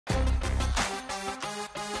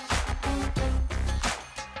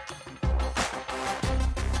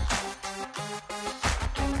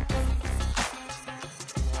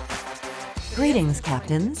Greetings,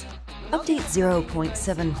 Captains! Update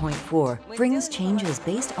 0.7.4 brings changes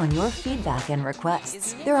based on your feedback and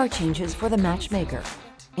requests. There are changes for the matchmaker,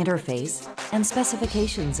 interface, and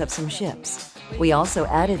specifications of some ships. We also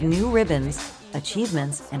added new ribbons,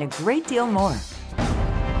 achievements, and a great deal more.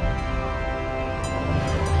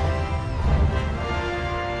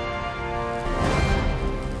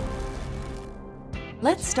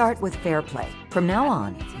 Let's start with fair play. From now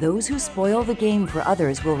on, those who spoil the game for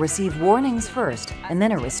others will receive warnings first, and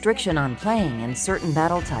then a restriction on playing in certain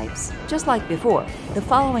battle types. Just like before, the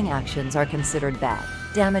following actions are considered bad: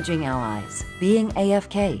 damaging allies, being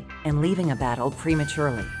AFK, and leaving a battle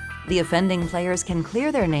prematurely. The offending players can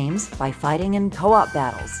clear their names by fighting in co-op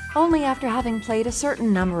battles. Only after having played a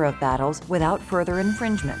certain number of battles without further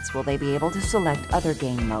infringements will they be able to select other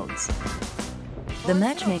game modes. The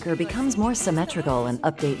matchmaker becomes more symmetrical in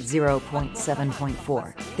Update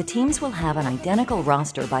 0.7.4. The teams will have an identical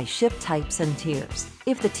roster by ship types and tiers.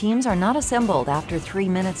 If the teams are not assembled after 3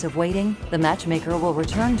 minutes of waiting, the matchmaker will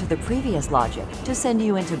return to the previous logic to send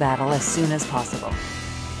you into battle as soon as possible.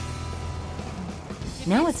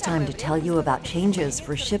 Now it's time to tell you about changes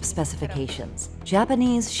for ship specifications.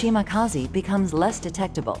 Japanese Shimakaze becomes less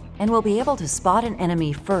detectable and will be able to spot an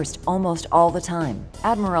enemy first almost all the time.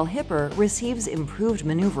 Admiral Hipper receives improved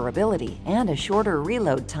maneuverability and a shorter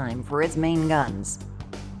reload time for its main guns,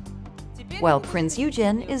 while Prince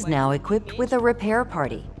Eugen is now equipped with a repair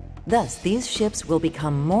party. Thus, these ships will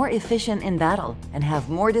become more efficient in battle and have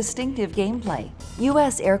more distinctive gameplay.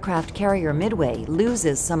 U.S. aircraft carrier Midway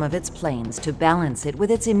loses some of its planes to balance it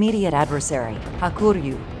with its immediate adversary,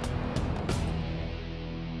 Hakuryu.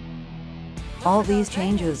 All these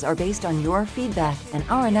changes are based on your feedback and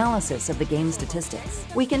our analysis of the game statistics.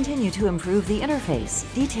 We continue to improve the interface.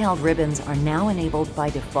 Detailed ribbons are now enabled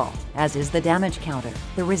by default, as is the damage counter.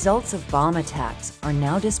 The results of bomb attacks are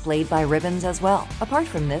now displayed by ribbons as well. Apart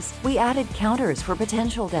from this, we added counters for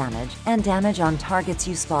potential damage and damage on targets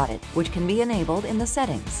you spotted, which can be enabled in the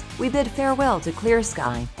settings. We bid farewell to Clear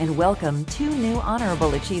Sky and welcome 2 new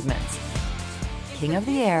honorable achievements: King of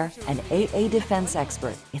the Air and AA Defense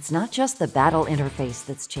Expert. It's not just the battle interface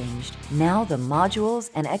that's changed. Now the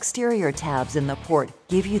modules and exterior tabs in the port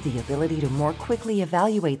give you the ability to more quickly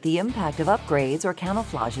evaluate the impact of upgrades or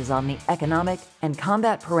camouflages on the economic and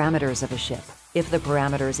combat parameters of a ship. If the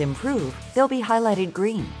parameters improve, they'll be highlighted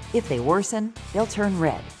green. If they worsen, they'll turn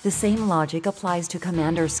red. The same logic applies to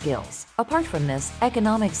commander skills. Apart from this,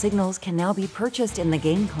 economic signals can now be purchased in the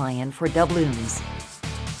game client for doubloons.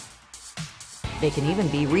 They can even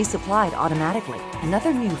be resupplied automatically.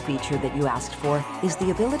 Another new feature that you asked for is the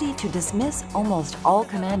ability to dismiss almost all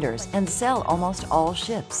commanders and sell almost all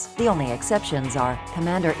ships. The only exceptions are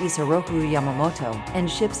Commander Isoroku Yamamoto and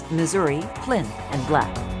ships Missouri, Flint, and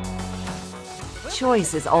Black.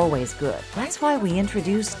 Choice is always good. That's why we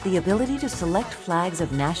introduced the ability to select flags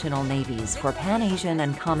of national navies for Pan-Asian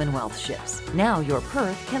and Commonwealth ships. Now your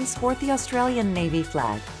Perth can sport the Australian Navy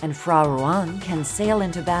flag, and Fra Rouen can sail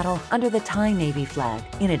into battle under the Thai Navy flag.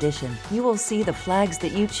 In addition, you will see the flags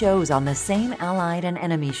that you chose on the same allied and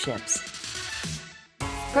enemy ships.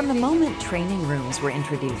 From the moment training rooms were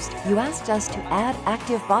introduced, you asked us to add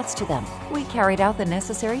active bots to them. We carried out the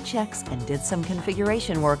necessary checks and did some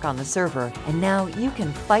configuration work on the server, and now you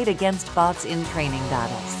can fight against bots in training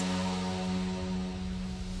battles.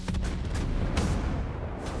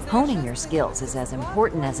 Honing your skills is as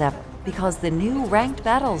important as ever, because the new ranked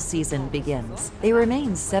battles season begins. They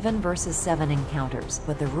remain 7 versus 7 encounters,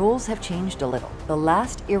 but the rules have changed a little. The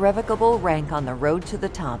last irrevocable rank on the road to the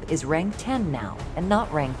top is rank 10 now, and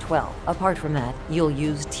not rank 12. Apart from that, you'll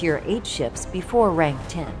use tier 8 ships before rank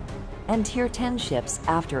 10, and tier 10 ships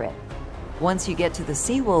after it. Once you get to the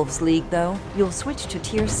Seawolves League, though, you'll switch to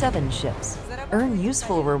tier 7 ships. Earn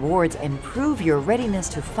useful rewards and prove your readiness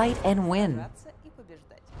to fight and win.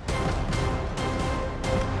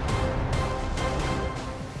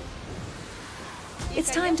 It's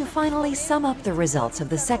time to finally sum up the results of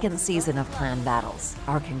the second season of Clan Battles.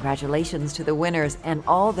 Our congratulations to the winners and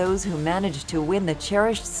all those who managed to win the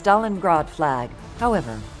cherished Stalingrad flag.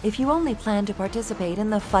 However, if you only plan to participate in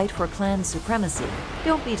the fight for clan supremacy,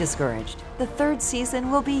 don't be discouraged. The third season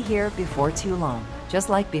will be here before too long. Just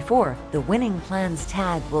like before, the winning clan's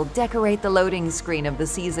tag will decorate the loading screen of the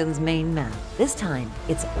season's main map. This time,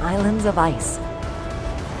 it's Islands of Ice.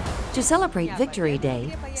 To celebrate Victory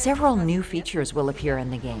Day, several new features will appear in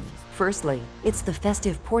the game. Firstly, it's the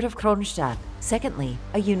festive port of Kronstadt. Secondly,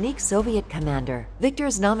 a unique Soviet commander, Viktor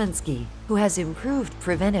Znamensky, who has improved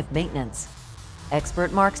preventive maintenance,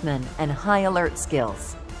 expert marksman, and high alert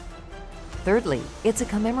skills. Thirdly, it's a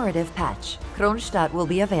commemorative patch. Kronstadt will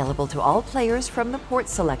be available to all players from the port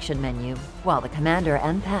selection menu, while the commander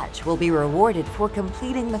and patch will be rewarded for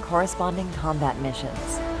completing the corresponding combat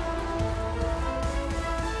missions.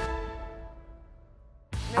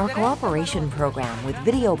 Our cooperation program with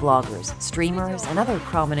video bloggers, streamers, and other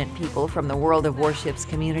prominent people from the World of Warships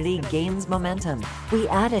community gains momentum. We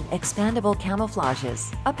added expandable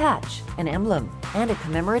camouflages, a patch, an emblem, and a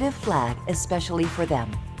commemorative flag especially for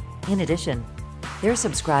them. In addition, their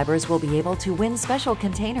subscribers will be able to win special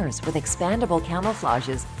containers with expandable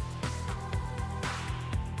camouflages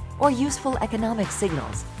or useful economic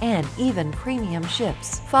signals, and even premium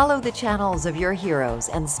ships. Follow the channels of your heroes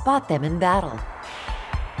and spot them in battle.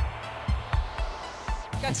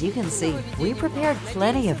 As you can see, we prepared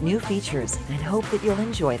plenty of new features and hope that you'll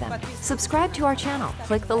enjoy them. Subscribe to our channel,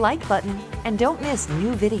 click the like button, and don't miss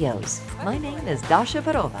new videos. My name is Dasha.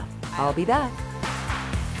 I'll be back.